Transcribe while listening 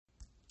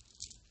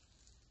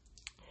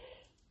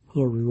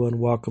Hello everyone,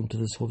 welcome to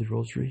this Holy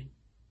Rosary.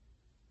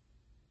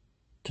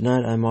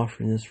 Tonight I'm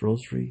offering this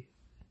Rosary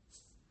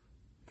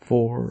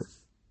for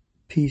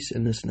peace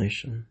in this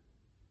nation.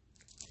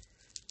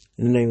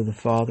 In the name of the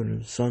Father, and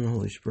of the Son, and of the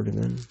Holy Spirit,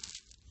 amen.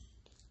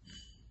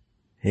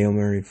 Hail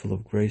Mary, full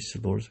of grace,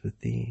 the Lord is with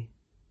thee.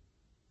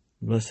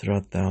 Blessed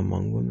art thou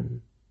among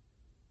women,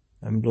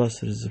 and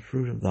blessed is the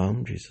fruit of thy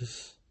womb,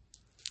 Jesus.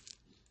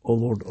 O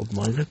Lord, open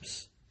my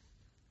lips,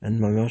 and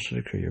my mouth shall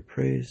declare your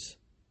praise.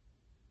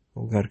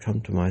 O God,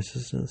 come to my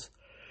assistance.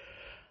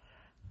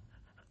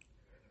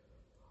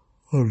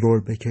 O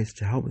Lord, make haste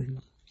to help me.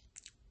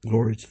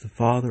 Glory to the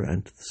Father,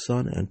 and to the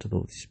Son, and to the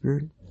Holy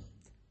Spirit,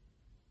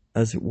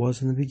 as it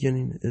was in the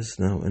beginning, is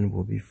now, and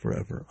will be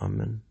forever.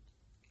 Amen.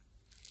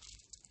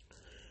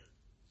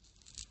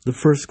 The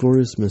first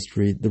glorious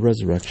mystery, the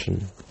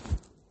resurrection.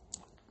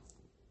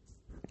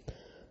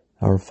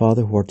 Our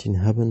Father, who art in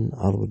heaven,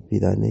 hallowed be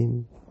thy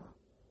name.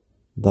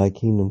 Thy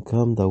kingdom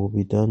come, thy will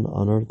be done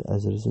on earth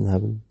as it is in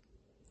heaven.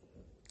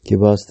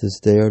 Give us this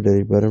day our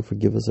daily bread, and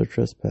forgive us our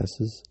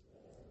trespasses,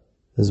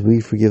 as we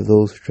forgive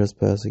those who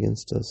trespass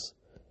against us.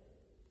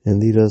 And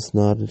lead us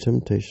not into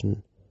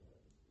temptation,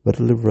 but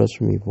deliver us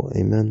from evil.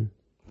 Amen.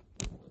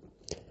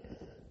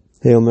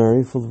 Hail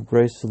Mary, full of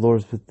grace, the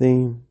Lord is with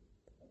thee.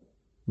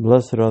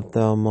 Blessed art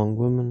thou among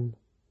women,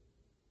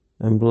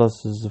 and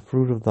blessed is the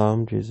fruit of thy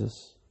womb,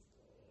 Jesus.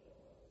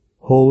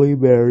 Holy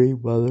Mary,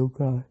 Mother of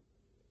God,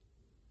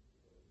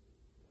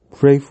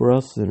 pray for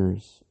us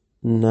sinners,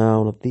 now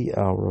and at the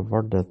hour of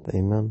our death.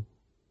 Amen.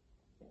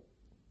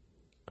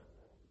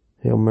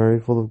 Hail Mary,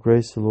 full of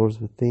grace, the Lord is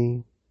with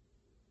thee.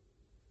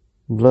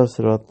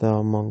 Blessed art thou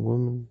among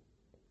women,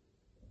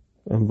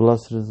 and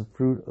blessed is the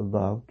fruit of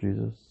thy womb,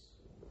 Jesus.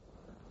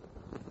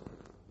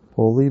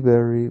 Holy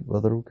Mary,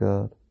 Mother of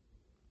God,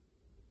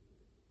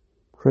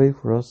 pray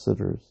for us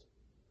sinners,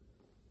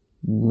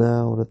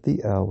 now and at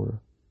the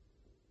hour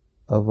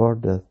of our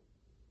death.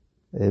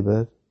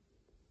 Amen.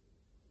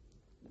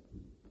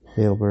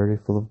 Hail Mary,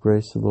 full of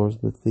grace, the Lord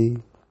is with thee.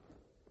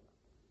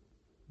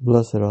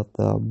 Blessed art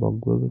thou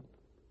among women,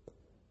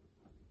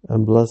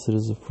 and blessed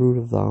is the fruit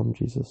of thy womb,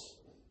 Jesus.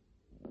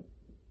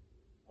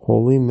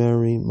 Holy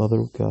Mary, Mother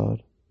of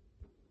God,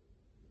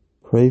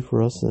 pray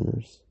for us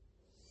sinners,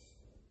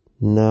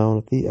 now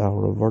and at the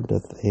hour of our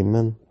death.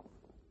 Amen.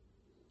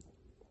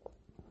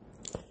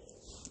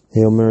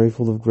 Hail Mary,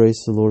 full of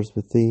grace, the Lord is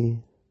with thee.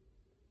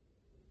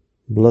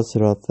 Blessed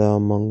art thou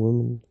among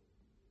women,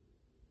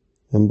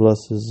 and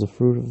blessed is the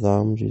fruit of thy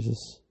womb,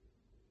 Jesus.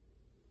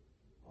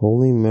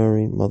 Holy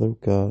Mary, Mother of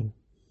God,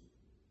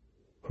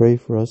 pray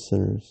for us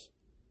sinners,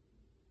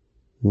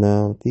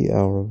 now at the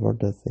hour of our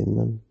death.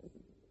 Amen.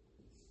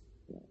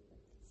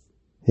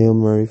 Hail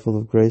Mary, full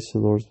of grace, the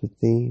Lord is with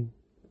thee.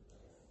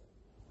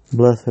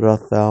 Blessed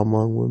art thou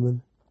among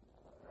women,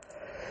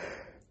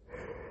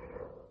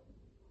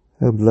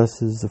 and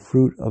blessed is the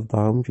fruit of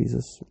thy womb,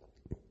 Jesus.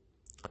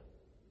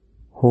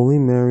 Holy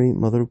Mary,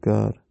 Mother of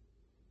God,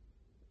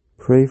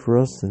 pray for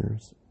us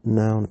sinners,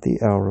 now and at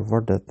the hour of our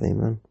death.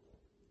 Amen.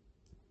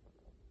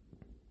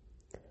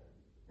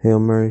 Hail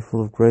Mary,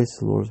 full of grace,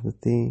 the Lord is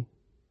with thee.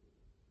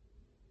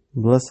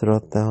 Blessed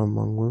art thou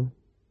among women,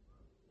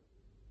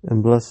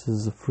 and blessed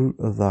is the fruit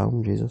of thy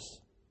womb,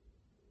 Jesus.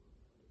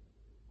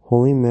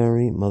 Holy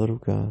Mary, Mother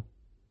of God,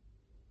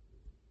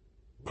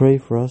 pray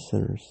for us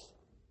sinners,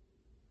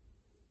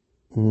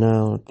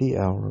 now and at the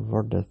hour of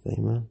our death.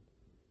 Amen.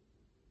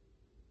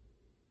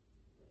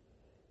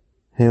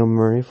 Hail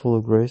Mary, full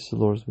of grace, the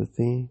Lord is with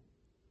thee.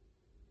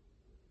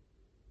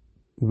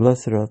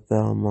 Blessed art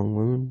thou among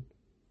women,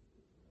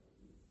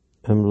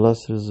 and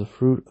blessed is the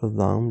fruit of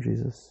thy womb,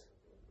 Jesus.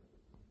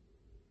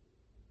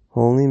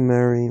 Holy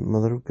Mary,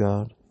 Mother of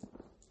God,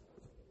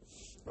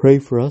 pray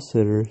for us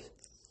sinners,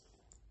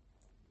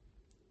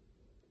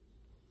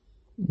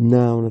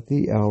 now and at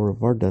the hour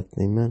of our death.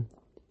 Amen.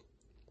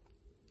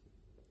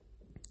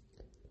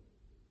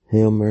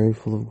 Hail Mary,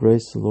 full of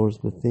grace, the Lord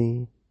is with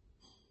thee.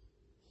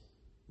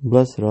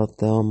 Blessed art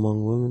thou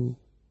among women,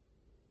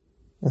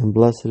 and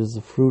blessed is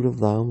the fruit of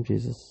thy womb,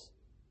 Jesus.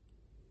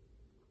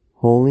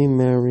 Holy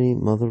Mary,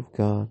 Mother of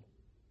God,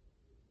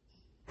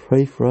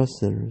 pray for us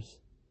sinners,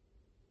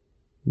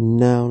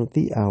 now and at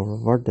the hour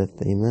of our death.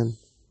 Amen.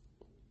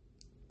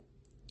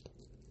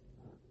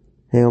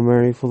 Hail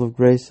Mary, full of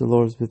grace, the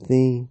Lord is with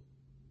thee.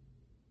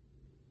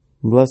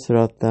 Blessed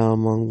art thou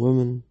among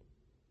women,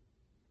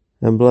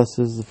 and blessed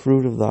is the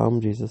fruit of thy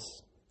womb,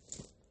 Jesus.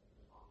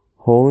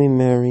 Holy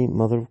Mary,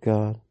 Mother of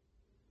God,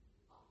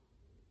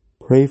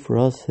 pray for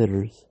us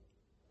sinners,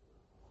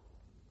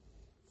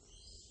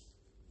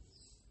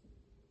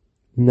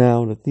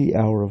 now and at the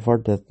hour of our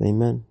death.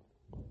 Amen.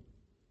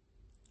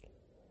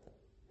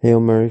 Hail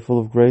Mary, full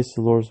of grace,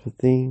 the Lord is with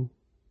thee.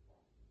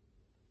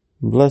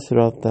 Blessed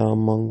art thou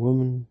among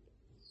women,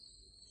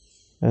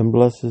 and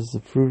blessed is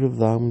the fruit of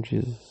thy womb,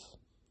 Jesus.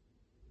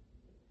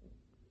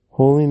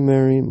 Holy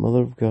Mary,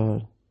 Mother of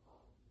God,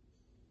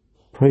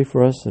 pray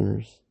for us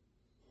sinners,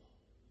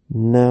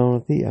 now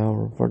and at the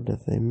hour of our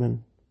death.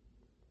 Amen.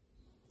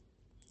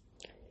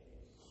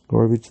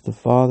 Glory be to the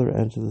Father,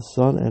 and to the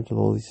Son, and to the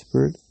Holy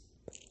Spirit,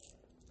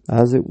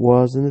 as it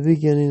was in the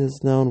beginning,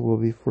 is now, and will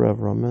be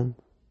forever. Amen.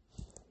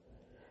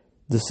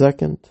 The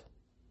second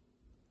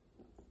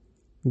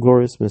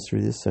glorious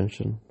mystery, the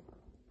Ascension.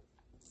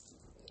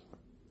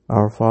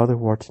 Our Father,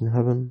 who art in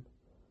heaven,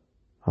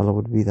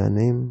 hallowed be thy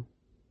name.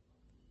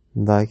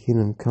 Thy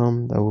kingdom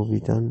come, thy will be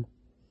done,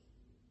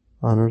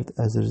 on earth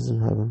as it is in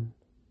heaven.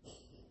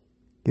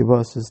 Give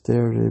us this day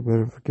our daily bread,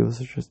 and forgive us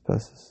our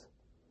trespasses,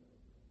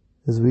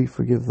 as we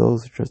forgive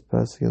those who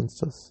trespass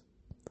against us.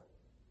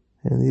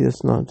 And lead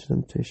us not into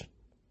temptation,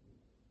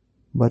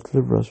 but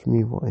deliver us from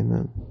evil.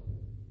 Amen.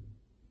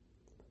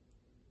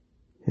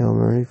 Hail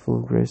Mary, full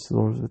of grace, the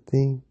Lord is with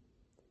thee.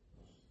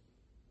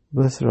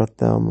 Blessed art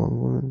thou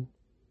among women,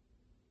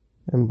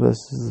 and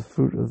blessed is the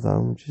fruit of thy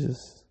womb,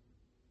 Jesus.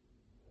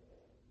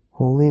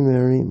 Holy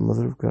Mary,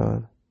 Mother of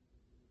God,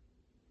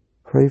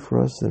 pray for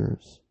us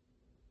sinners,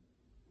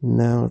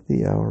 now at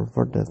the hour of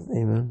our death.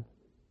 Amen.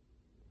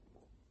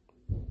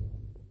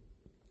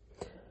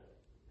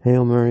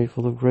 Hail Mary,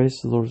 full of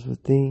grace, the Lord is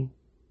with thee.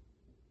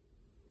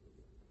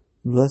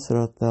 Blessed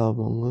art thou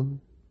among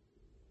women,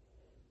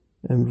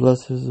 and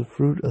blessed is the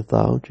fruit of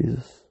thy womb,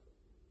 Jesus.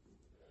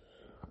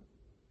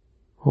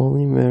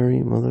 Holy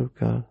Mary, Mother of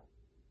God,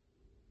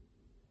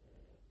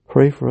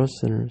 pray for us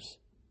sinners,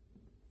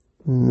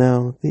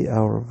 now at the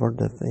hour of our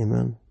death.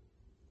 Amen.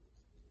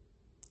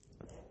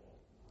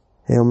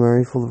 Hail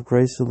Mary, full of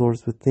grace, the Lord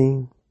is with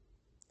thee.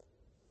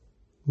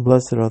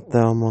 Blessed art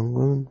thou among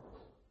women,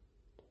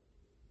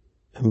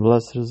 and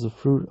blessed is the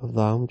fruit of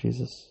thy womb,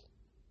 Jesus.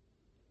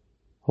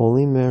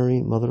 Holy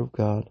Mary, Mother of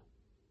God,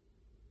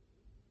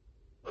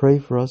 pray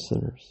for us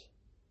sinners,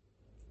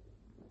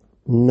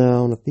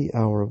 now and at the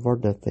hour of our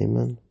death.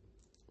 Amen.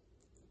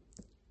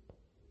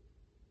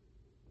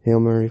 Hail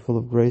Mary, full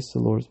of grace, the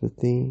Lord is with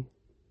thee.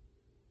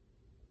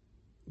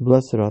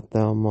 Blessed art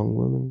thou among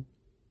women,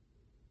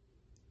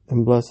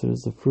 and blessed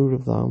is the fruit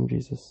of thy womb,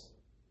 Jesus.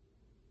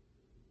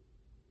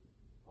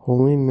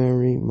 Holy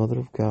Mary, Mother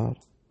of God,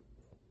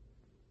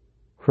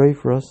 pray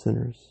for us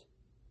sinners,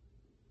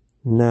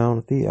 now and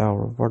at the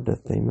hour of our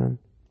death. Amen.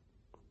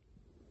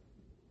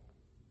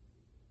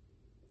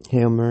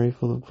 Hail Mary,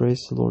 full of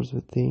grace, the Lord is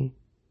with thee.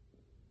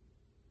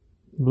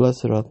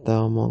 Blessed art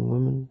thou among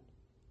women,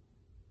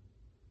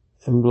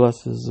 and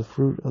blessed is the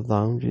fruit of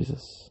thy womb,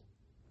 Jesus.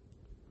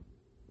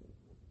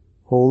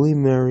 Holy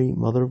Mary,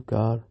 Mother of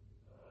God,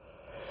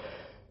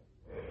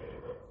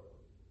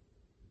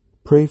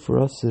 pray for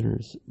us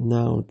sinners,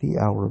 now at the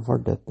hour of our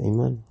death.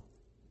 Amen.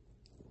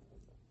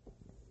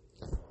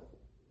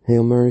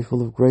 Hail Mary,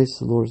 full of grace,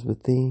 the Lord is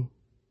with thee.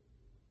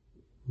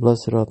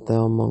 Blessed art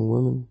thou among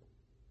women,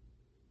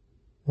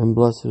 and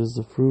blessed is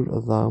the fruit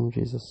of thy womb,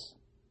 Jesus.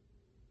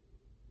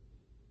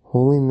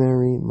 Holy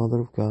Mary,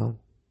 Mother of God,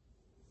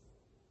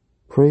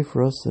 pray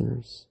for us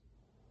sinners,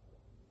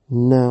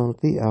 now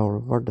at the hour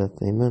of our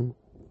death. Amen.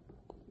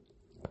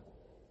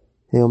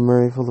 Hail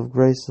Mary, full of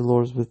grace, the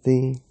Lord is with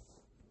thee.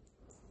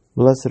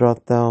 Blessed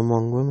art thou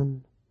among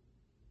women,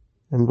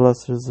 and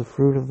blessed is the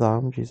fruit of thy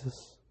womb,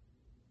 Jesus.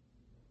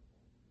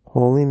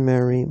 Holy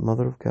Mary,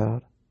 Mother of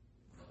God,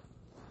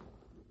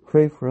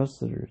 pray for us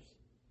sinners,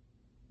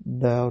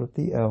 now at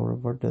the hour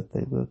of our death.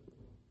 Amen.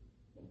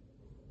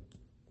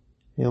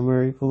 Hail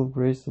Mary, full of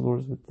grace, the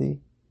Lord is with thee.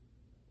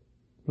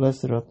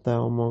 Blessed art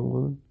thou among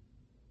women,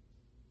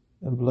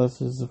 and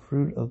blessed is the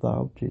fruit of thy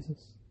womb,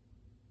 Jesus.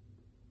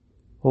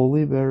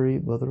 Holy Mary,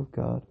 Mother of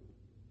God,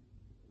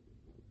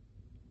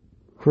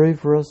 pray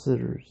for us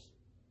sinners,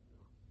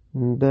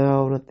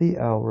 now and at the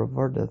hour of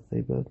our death.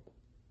 Amen.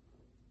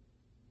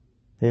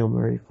 Hail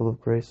Mary, full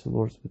of grace, the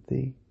Lord is with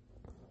thee.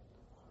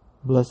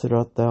 Blessed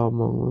art thou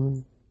among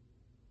women,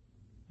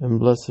 and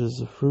blessed is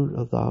the fruit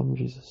of thy womb,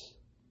 Jesus.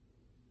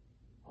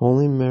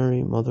 Holy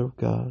Mary, Mother of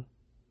God,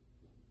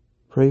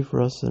 pray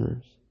for us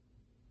sinners,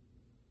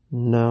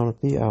 now and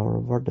at the hour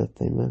of our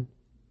death. Amen.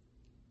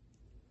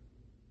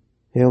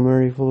 Hail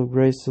Mary, full of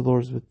grace, the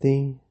Lord is with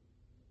thee.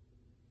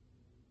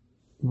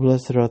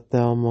 Blessed art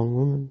thou among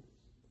women,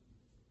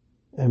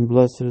 and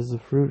blessed is the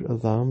fruit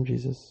of thy womb,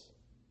 Jesus.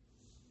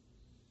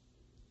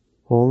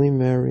 Holy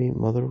Mary,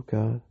 Mother of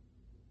God,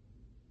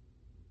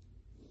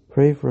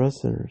 pray for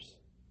us sinners,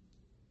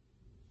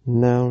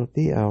 now and at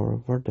the hour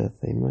of our death.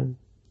 Amen.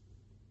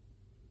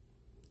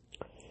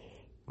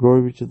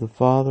 Glory be to the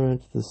Father,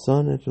 and to the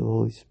Son, and to the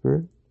Holy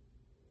Spirit,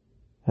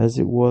 as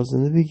it was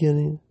in the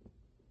beginning,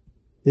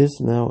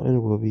 is now,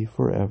 and will be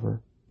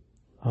forever.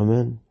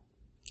 Amen.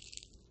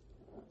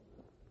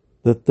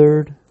 The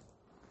third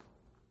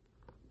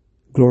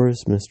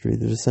glorious mystery,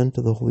 the descent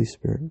of the Holy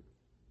Spirit.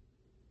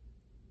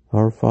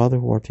 Our Father,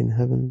 who art in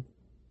heaven,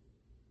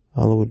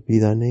 hallowed be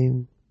thy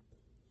name.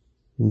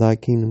 Thy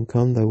kingdom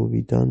come, thy will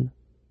be done,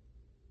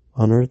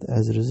 on earth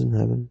as it is in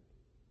heaven.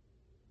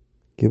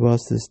 Give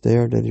us this day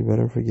our daily bread,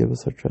 and forgive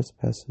us our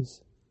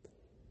trespasses,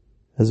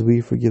 as we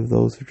forgive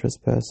those who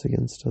trespass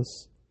against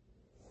us.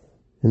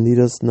 And lead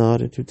us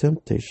not into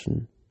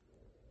temptation,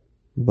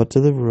 but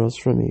deliver us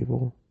from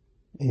evil.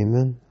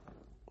 Amen.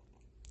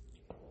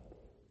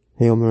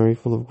 Hail Mary,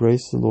 full of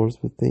grace, the Lord is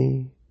with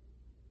thee.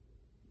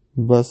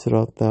 Blessed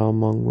art thou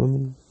among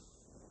women,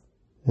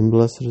 and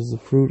blessed is the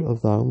fruit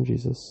of thy womb,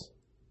 Jesus.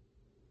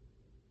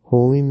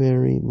 Holy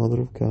Mary,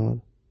 Mother of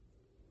God,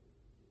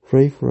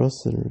 pray for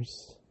us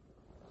sinners,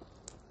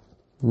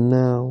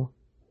 now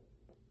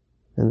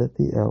and at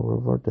the hour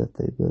of our death.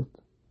 Amen.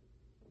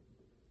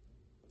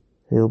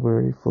 Hail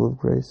Mary, full of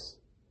grace,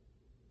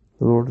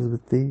 the Lord is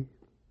with thee.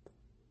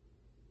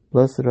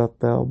 Blessed art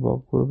thou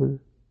among women,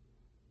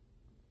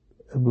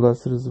 and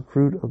blessed is the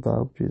fruit of thy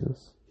womb,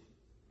 Jesus.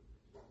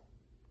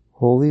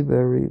 Holy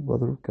Mary,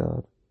 Mother of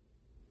God,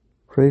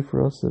 pray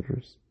for us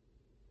sinners,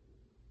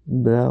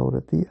 now and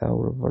at the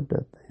hour of our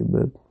death.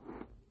 Amen.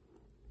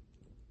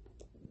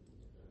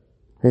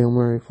 Hail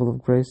Mary, full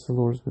of grace, the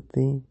Lord is with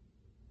thee.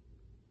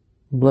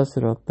 Blessed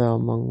art thou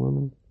among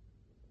women,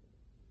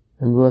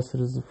 and blessed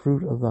is the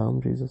fruit of thy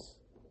womb, Jesus.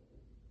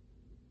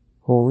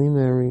 Holy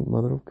Mary,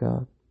 Mother of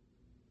God,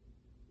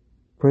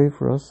 pray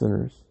for us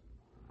sinners,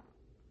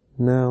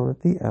 now and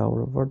at the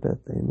hour of our death.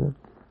 Amen.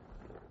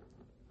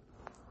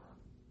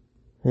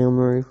 Hail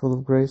Mary, full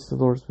of grace, the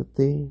Lord is with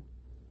thee.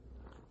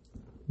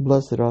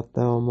 Blessed art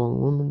thou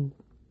among women,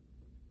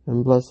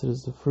 and blessed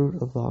is the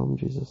fruit of thy womb,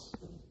 Jesus.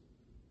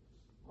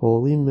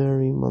 Holy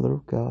Mary, Mother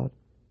of God,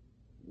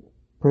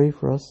 pray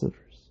for us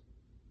sinners,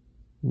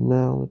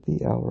 now at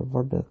the hour of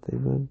our death.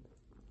 Amen.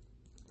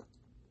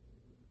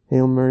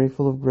 Hail Mary,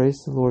 full of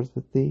grace, the Lord is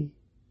with thee.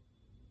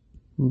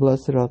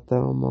 Blessed art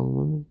thou among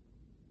women,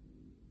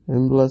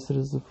 and blessed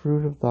is the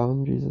fruit of thy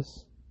womb,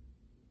 Jesus.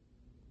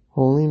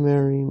 Holy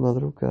Mary,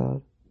 Mother of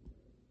God,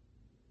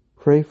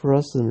 pray for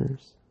us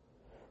sinners,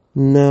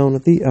 now and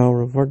at the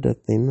hour of our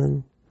death.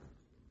 Amen.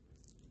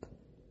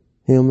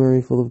 Hail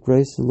Mary, full of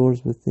grace, the Lord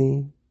is with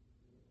thee.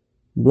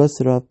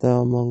 Blessed art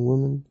thou among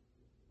women,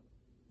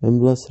 and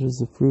blessed is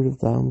the fruit of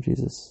thy womb,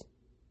 Jesus.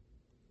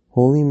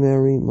 Holy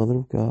Mary, Mother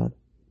of God,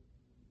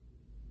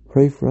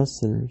 pray for us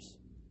sinners,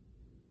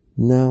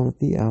 now and at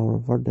the hour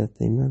of our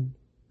death. Amen.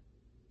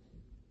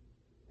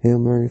 Hail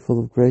Mary, full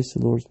of grace, the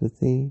Lord is with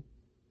thee.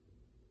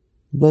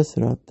 Blessed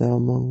art thou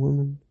among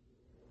women,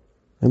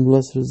 and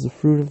blessed is the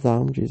fruit of thy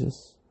womb,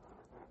 Jesus.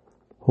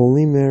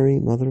 Holy Mary,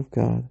 Mother of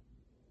God,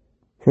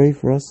 pray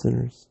for us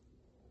sinners,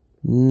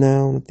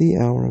 now and at the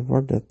hour of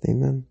our death.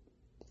 Amen.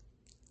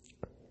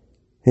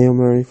 Hail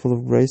Mary, full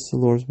of grace, the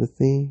Lord is with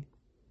thee.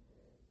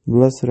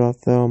 Blessed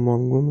art thou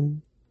among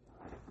women,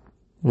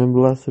 and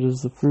blessed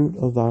is the fruit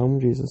of thy womb,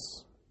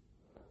 Jesus.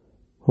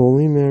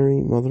 Holy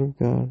Mary, Mother of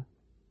God,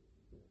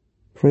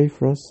 pray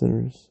for us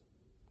sinners,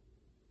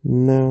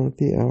 now and at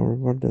the hour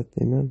of our death.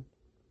 Amen.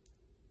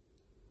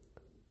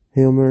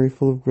 Hail Mary,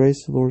 full of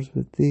grace, the Lord is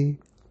with thee.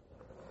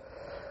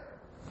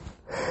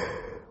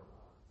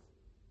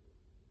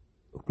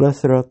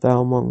 Blessed art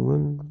thou among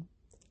women,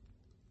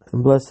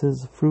 and blessed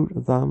is the fruit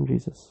of thy womb,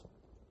 Jesus.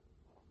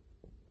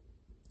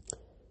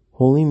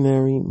 Holy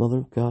Mary, Mother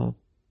of God,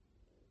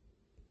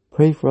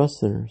 pray for us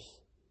sinners,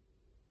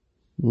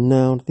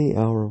 now and at the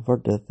hour of our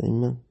death.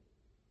 Amen.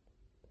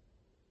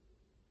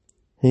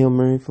 Hail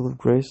Mary, full of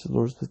grace, the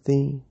Lord is with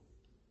thee.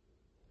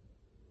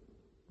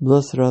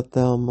 Blessed art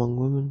thou among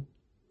women,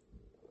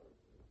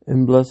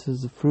 and blessed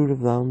is the fruit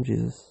of thy womb,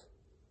 Jesus.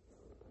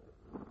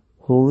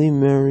 Holy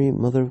Mary,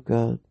 Mother of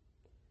God,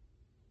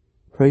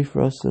 pray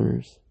for us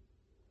sinners,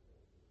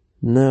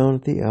 now and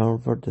at the hour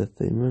of our death.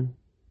 Amen.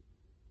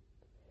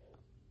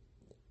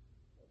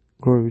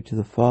 Glory be to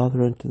the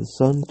Father, and to the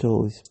Son, and to the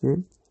Holy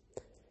Spirit,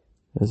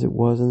 as it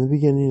was in the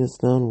beginning, is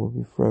now, and will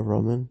be forever.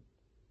 Amen.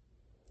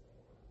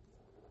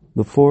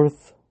 The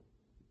fourth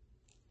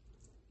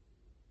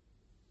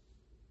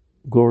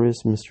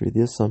glorious mystery,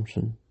 the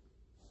Assumption.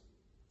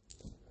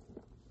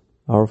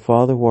 Our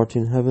Father, who art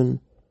in heaven,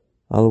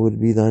 hallowed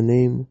be thy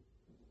name.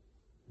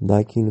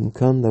 Thy kingdom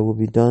come, thy will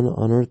be done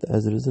on earth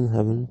as it is in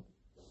heaven.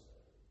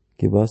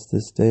 Give us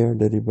this day our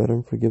daily bread,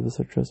 and forgive us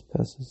our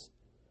trespasses,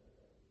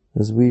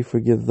 as we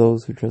forgive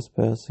those who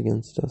trespass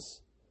against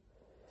us.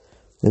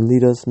 And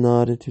lead us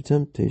not into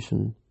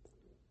temptation,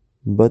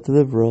 but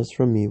deliver us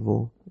from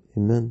evil.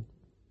 Amen.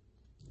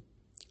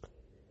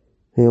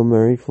 Hail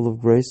Mary, full of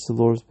grace, the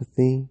Lord is with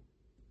thee.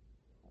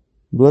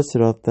 Blessed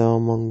art thou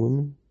among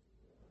women,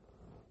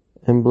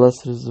 and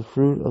blessed is the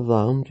fruit of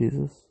thy womb,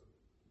 Jesus.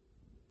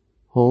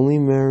 Holy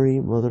Mary,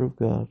 Mother of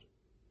God,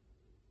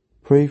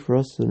 pray for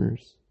us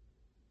sinners,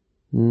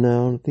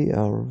 now and at the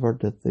hour of our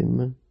death.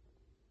 Amen.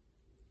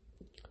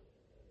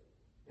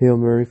 Hail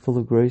Mary, full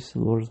of grace, the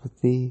Lord is with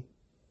thee.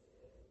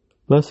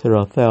 Blessed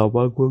art thou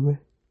among women,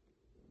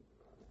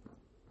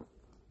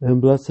 and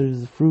blessed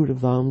is the fruit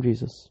of thy womb,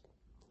 Jesus.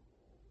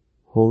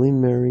 Holy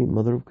Mary,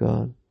 Mother of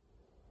God,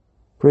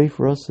 pray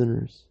for us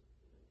sinners,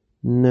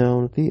 now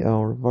and at the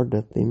hour of our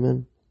death.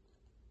 Amen.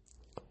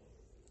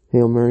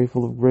 Hail Mary,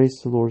 full of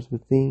grace, the Lord is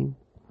with thee.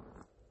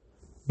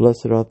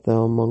 Blessed art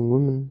thou among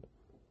women,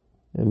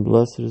 and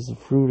blessed is the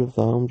fruit of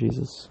thy womb,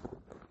 Jesus.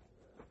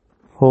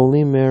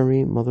 Holy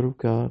Mary, Mother of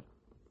God,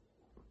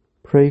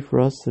 pray for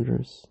us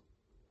sinners,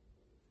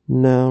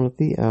 now and at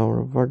the hour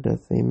of our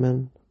death.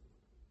 Amen.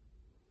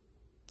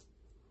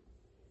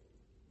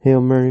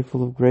 Hail Mary,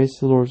 full of grace,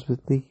 the Lord is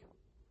with thee.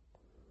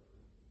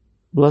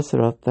 Blessed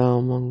art thou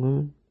among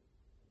women,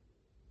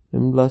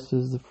 and and blessed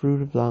is the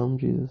fruit of thy womb,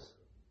 Jesus.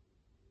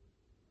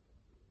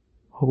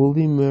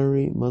 Holy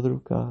Mary, Mother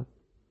of God,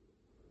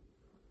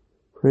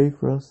 pray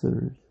for us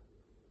sinners,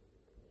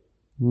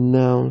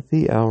 now and at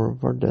the hour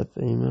of our death.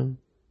 Amen.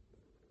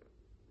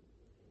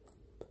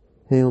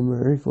 Hail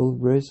Mary, full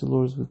of grace, the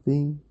Lord is with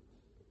thee.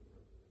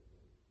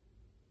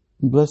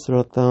 Blessed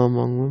art thou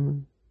among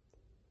women,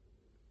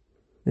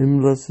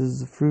 and blessed is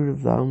the fruit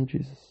of thy womb,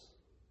 Jesus.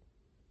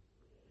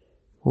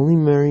 Holy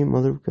Mary,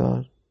 Mother of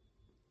God,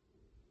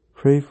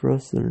 pray for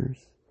us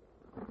sinners,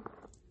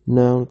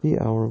 now and at the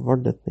hour of our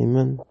death.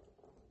 Amen.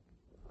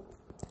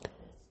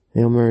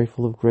 Hail Mary,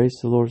 full of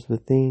grace, the Lord is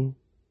with thee.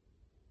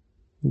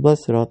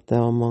 Blessed art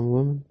thou among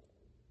women,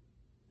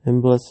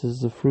 and blessed is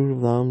the fruit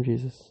of thy womb,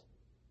 Jesus.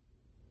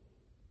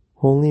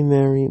 Holy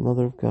Mary,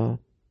 Mother of God,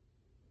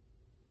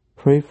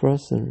 pray for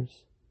us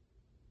sinners,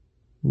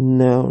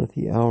 now and at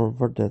the hour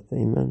of our death.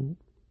 Amen.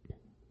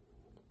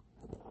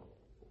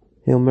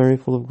 Hail Mary,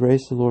 full of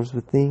grace, the Lord is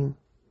with thee.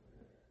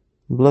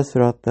 Blessed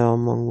art thou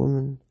among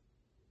women,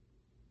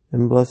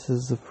 and blessed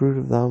is the fruit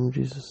of thy womb,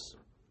 Jesus.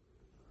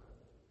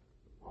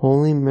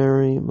 Holy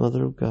Mary,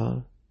 Mother of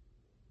God,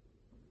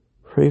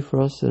 pray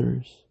for us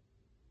sinners,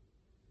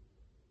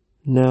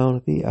 now and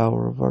at the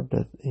hour of our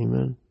death.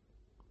 Amen.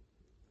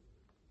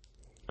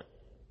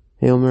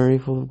 Hail Mary,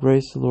 full of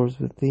grace, the Lord is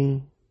with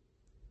thee.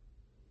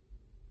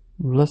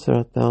 Blessed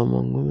art thou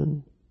among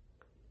women,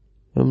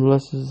 and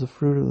blessed is the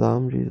fruit of thy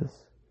womb, Jesus.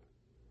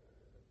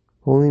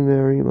 Holy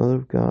Mary, Mother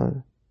of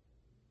God,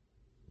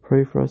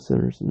 pray for us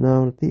sinners,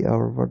 now and at the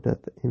hour of our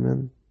death.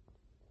 Amen.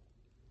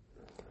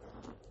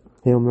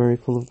 Hail Mary,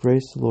 full of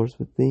grace, the Lord is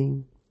with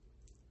thee.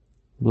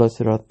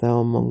 Blessed art thou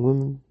among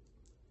women,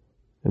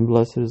 and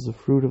blessed is the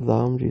fruit of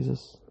thy womb,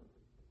 Jesus.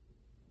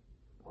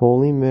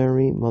 Holy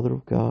Mary, Mother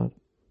of God,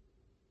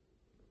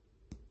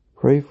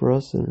 pray for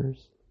us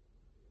sinners,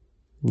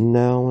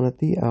 now and at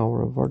the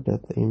hour of our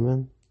death.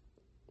 Amen.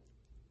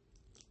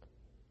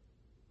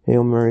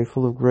 Hail Mary,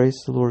 full of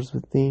grace, the Lord is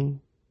with thee.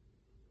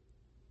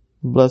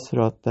 Blessed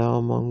art thou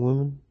among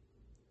women,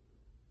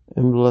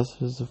 and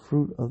blessed is the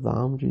fruit of thy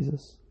womb,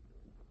 Jesus.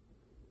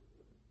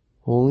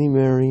 Holy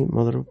Mary,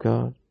 Mother of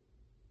God,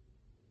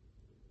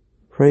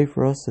 pray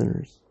for us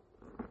sinners,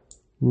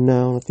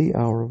 now and at the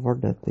hour of our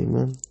death.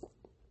 Amen.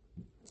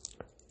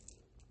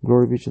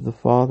 Glory be to the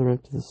Father,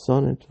 and to the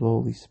Son, and to the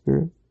Holy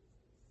Spirit,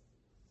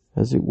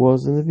 as it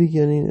was in the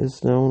beginning,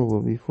 is now, and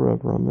will be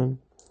forever. Amen.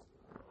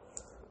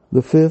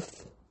 The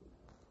fifth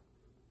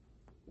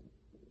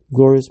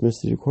glorious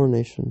mystery of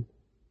coronation.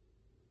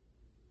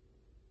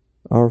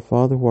 Our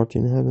Father, who art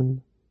in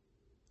heaven,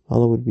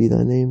 hallowed be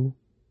thy name.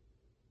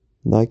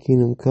 Thy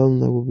kingdom come,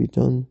 thy will be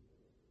done,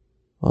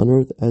 on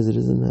earth as it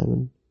is in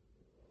heaven.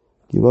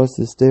 Give us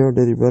this day our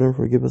daily bread, and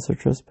forgive us our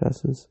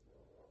trespasses,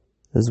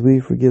 as we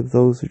forgive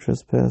those who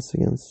trespass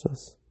against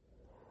us.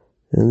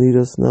 And lead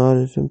us not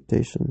into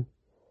temptation,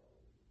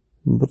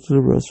 but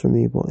deliver us from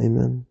evil.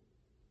 Amen.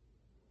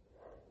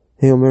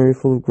 Hail Mary,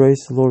 full of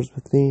grace, the Lord is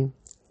with thee.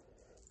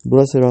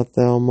 Blessed art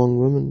thou among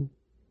women,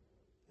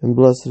 and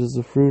blessed is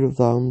the fruit of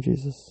thy womb,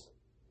 Jesus.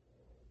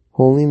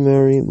 Holy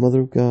Mary,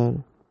 Mother of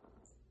God,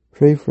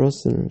 pray for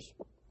us sinners,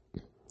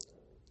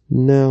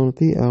 now and at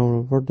the hour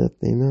of our death.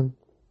 Amen.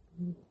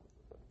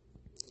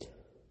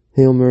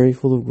 Hail Mary,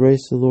 full of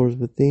grace, the Lord is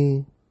with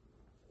thee.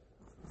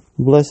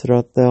 Blessed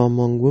art thou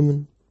among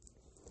women,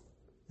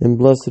 and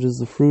blessed is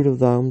the fruit of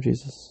thy womb,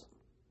 Jesus.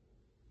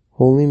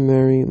 Holy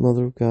Mary,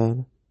 Mother of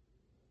God,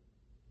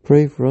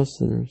 pray for us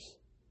sinners,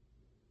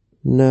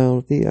 now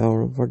at the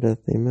hour of our death.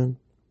 Amen.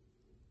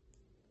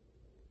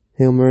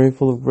 Hail Mary,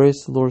 full of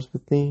grace, the Lord is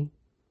with thee.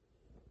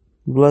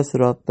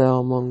 Blessed art thou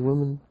among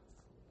women,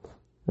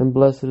 and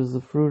blessed is the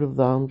fruit of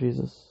thy womb,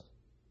 Jesus.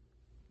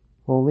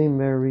 Holy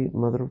Mary,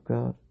 Mother of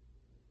God,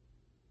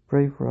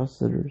 pray for us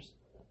sinners,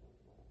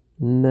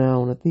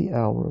 now and at the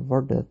hour of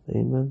our death.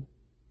 Amen.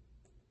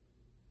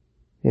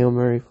 Hail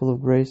Mary, full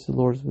of grace, the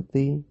Lord is with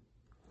thee.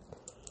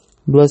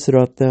 Blessed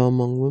art thou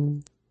among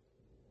women,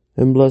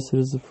 and blessed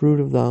is the fruit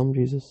of thy womb,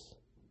 Jesus.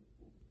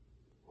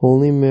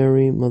 Holy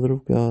Mary, Mother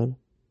of God,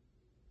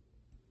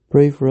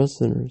 pray for us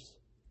sinners,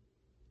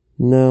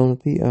 now and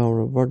at the hour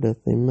of our death.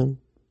 Amen.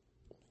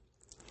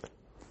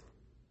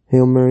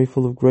 Hail Mary,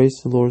 full of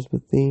grace, the Lord is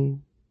with thee.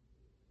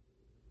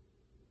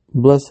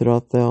 Blessed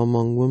art thou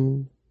among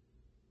women,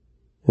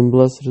 and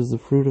blessed is the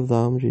fruit of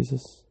thy womb,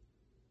 Jesus.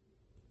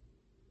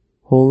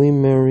 Holy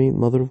Mary,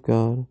 Mother of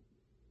God,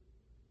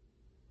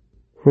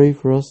 pray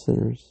for us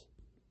sinners,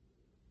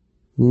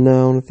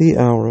 now and at the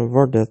hour of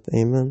our death.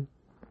 Amen.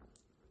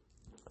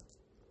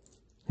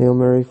 Hail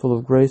Mary, full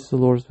of grace, the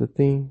Lord is with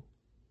thee.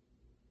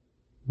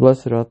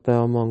 Blessed art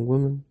thou among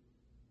women,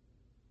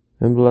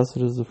 and blessed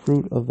is the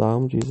fruit of thy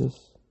womb,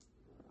 Jesus.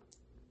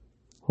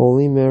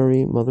 Holy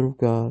Mary, Mother of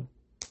God,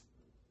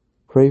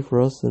 pray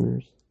for us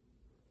sinners,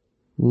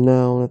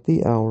 now and at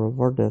the hour of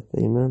our death.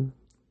 Amen.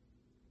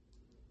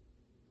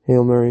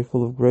 Hail Mary,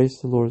 full of grace,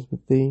 the Lord is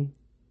with thee.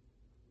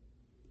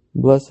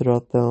 Blessed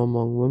art thou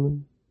among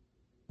women,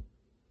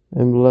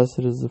 and blessed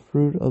is the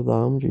fruit of thy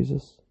womb,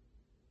 Jesus.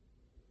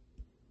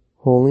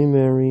 Holy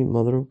Mary,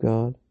 Mother of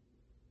God,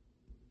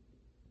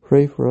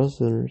 Pray for us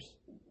sinners,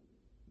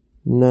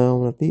 now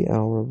and at the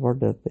hour of our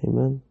death.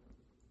 Amen.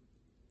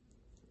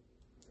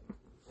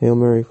 Hail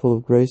Mary, full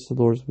of grace, the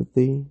Lord is with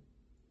thee.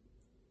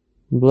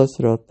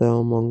 Blessed art thou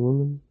among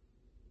women,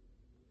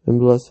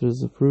 and blessed is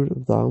the fruit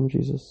of thy womb,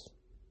 Jesus.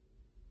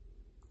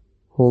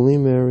 Holy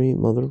Mary,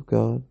 Mother of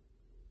God,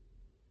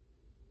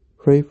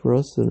 pray for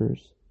us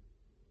sinners,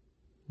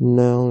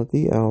 now and at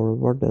the hour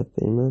of our death.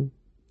 Amen.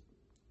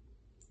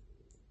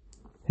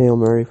 Hail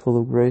Mary,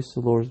 full of grace, the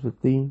Lord is with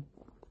thee.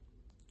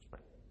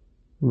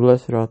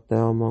 Blessed art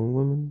thou among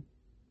women,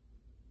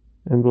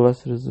 and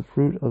blessed is the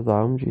fruit of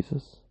thy womb,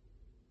 Jesus.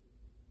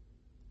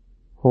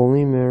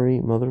 Holy Mary,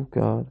 Mother of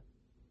God,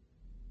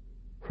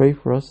 pray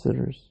for us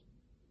sinners,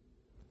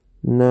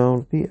 now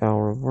and at the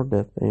hour of our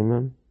death.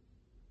 Amen.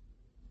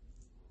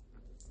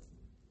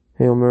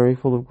 Hail Mary,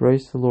 full of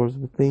grace, the Lord is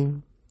with thee.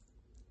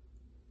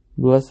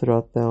 Blessed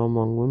art thou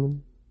among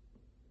women,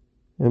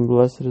 and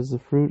blessed is the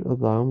fruit of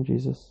thy womb,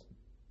 Jesus.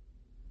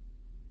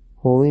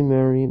 Holy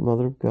Mary,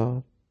 Mother of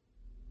God,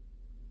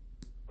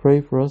 pray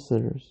for us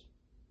sinners,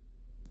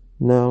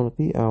 now and at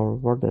the hour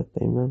of our death.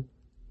 Amen.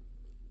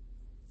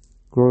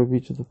 Glory be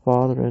to the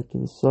Father, and to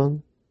the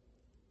Son,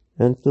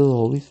 and to the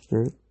Holy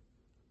Spirit,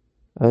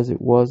 as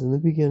it was in the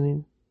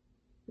beginning,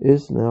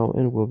 is now,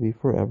 and will be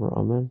forever.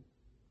 Amen.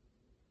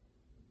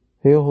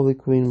 Hail, Holy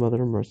Queen,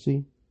 Mother of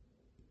Mercy.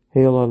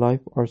 Hail, our life,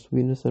 our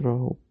sweetness, and our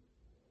hope.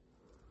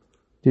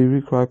 To thee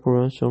we cry,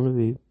 poor man, children of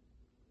Eve.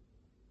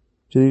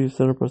 To thee we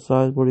send up our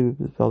sighs, body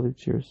weep with valley of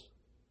tears.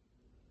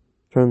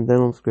 Turn then,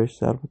 most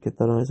gracious Advocate,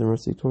 thine eyes of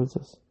mercy towards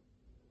us.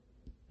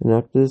 And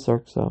after this our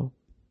exile,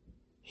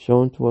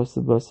 show unto us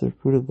the blessed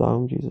fruit of thy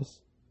womb,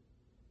 Jesus.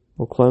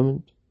 O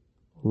clement,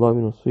 O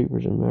loving, O sweet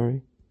Virgin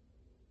Mary,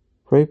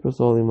 pray for us,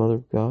 Holy Mother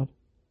of God,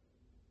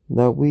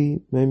 that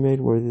we may be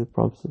made worthy of the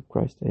promise of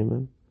Christ.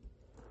 Amen.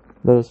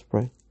 Let us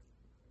pray.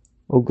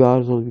 O God,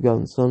 whose only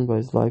begotten Son, by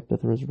his life,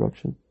 death, and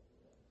resurrection,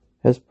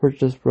 has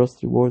purchased for us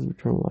the rewards of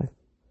eternal life.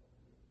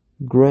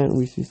 Grant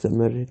we cease that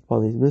meditate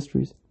upon these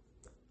mysteries,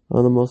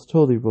 on the most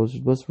holy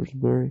Rosary, blessed Virgin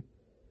Mary,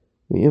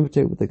 we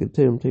imitate what they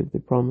contain, imitate what they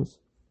promise.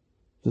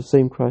 To the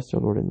same Christ our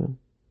Lord. Amen.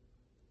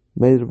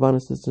 May the divine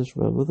assistance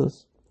remain with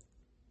us,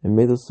 and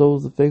may the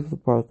souls of the faithful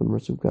depart with the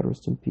mercy of God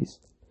rest in peace.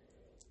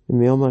 And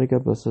may Almighty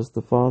God bless us,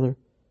 the Father,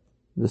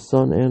 the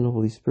Son, and the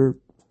Holy Spirit,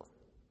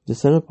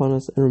 descend upon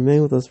us and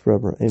remain with us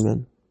forever.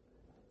 Amen.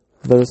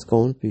 Let us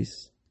go in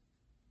peace.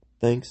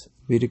 Thanks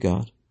be to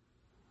God.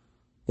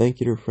 Thank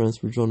you, dear friends,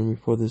 for joining me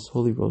for this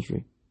Holy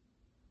Rosary.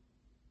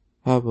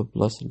 Have a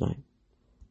blessed night.